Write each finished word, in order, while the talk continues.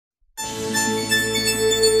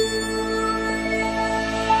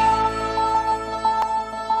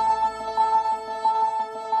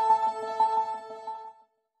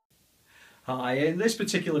Hi, in this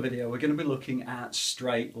particular video we're going to be looking at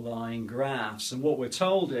straight line graphs, and what we're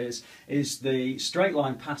told is the straight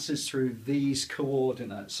line passes through these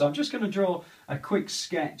coordinates. So I'm just going to draw a quick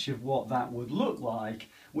sketch of what that would look like.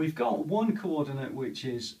 We've got one coordinate which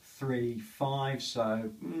is 3, 5, so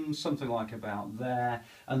something like about there,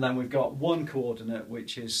 and then we've got one coordinate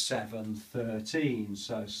which is 7, 13,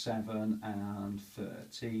 so 7 and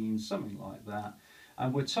 13, something like that.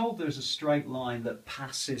 And we're told there's a straight line that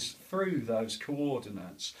passes through those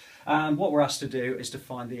coordinates. And what we're asked to do is to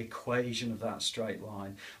find the equation of that straight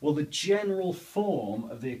line. Well, the general form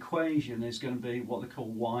of the equation is going to be what they call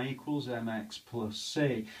y equals mx plus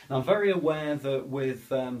c. Now, I'm very aware that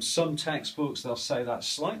with some textbooks they'll say that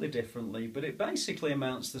slightly differently, but it basically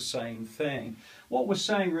amounts to the same thing. What we're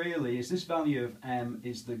saying really is this value of m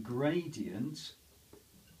is the gradient,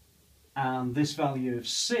 and this value of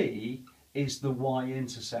c is the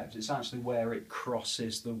y-intercept. It's actually where it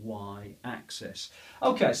crosses the y-axis.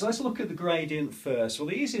 Okay, so let's look at the gradient first. Well,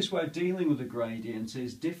 the easiest way of dealing with the gradient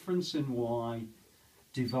is difference in y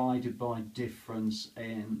divided by difference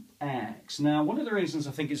in x. Now, one of the reasons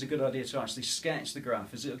I think it's a good idea to actually sketch the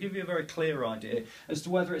graph is it'll give you a very clear idea as to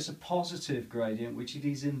whether it's a positive gradient, which it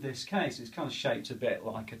is in this case. It's kind of shaped a bit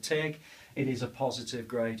like a TIG. It is a positive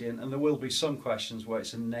gradient, and there will be some questions where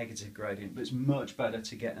it's a negative gradient, but it's much better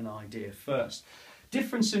to get an idea first.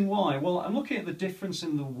 Difference in y, well, I'm looking at the difference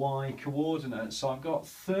in the y coordinates, so I've got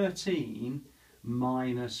 13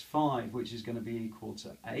 minus 5, which is going to be equal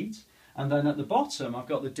to 8. And then at the bottom, I've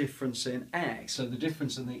got the difference in x. So the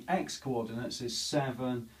difference in the x coordinates is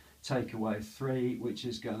 7 take away 3, which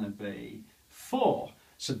is going to be 4.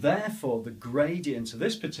 So therefore, the gradient of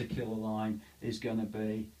this particular line is going to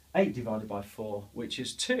be 8 divided by 4, which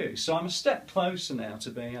is 2. So I'm a step closer now to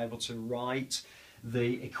being able to write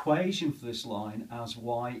the equation for this line as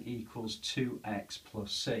y equals 2x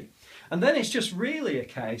plus c. And then it's just really a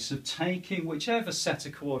case of taking whichever set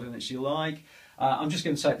of coordinates you like. I'm just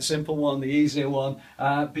going to take the simple one, the easier one,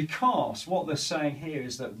 because what they're saying here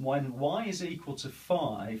is that when y is equal to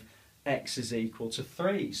 5, x is equal to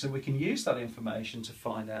 3. So we can use that information to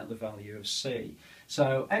find out the value of c.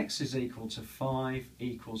 So x is equal to 5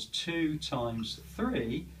 equals 2 times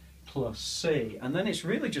 3 plus c. And then it's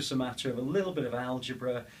really just a matter of a little bit of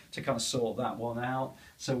algebra to kind of sort that one out.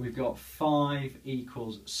 So we've got 5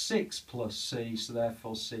 equals 6 plus c, so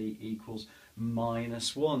therefore c equals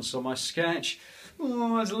minus 1. So my sketch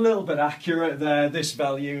is a little bit accurate there. This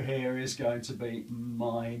value here is going to be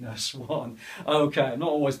minus 1. Okay, not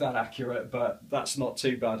always that accurate, but that's not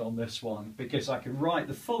too bad on this one, because I can write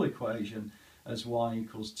the full equation as y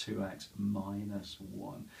equals 2x minus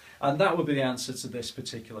 1. And that would be the answer to this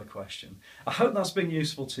particular question. I hope that's been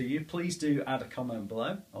useful to you. Please do add a comment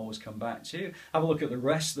below. I'll always come back to you. Have a look at the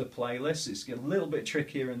rest of the playlist. It's getting a little bit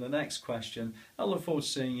trickier in the next question. I look forward to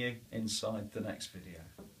seeing you inside the next video.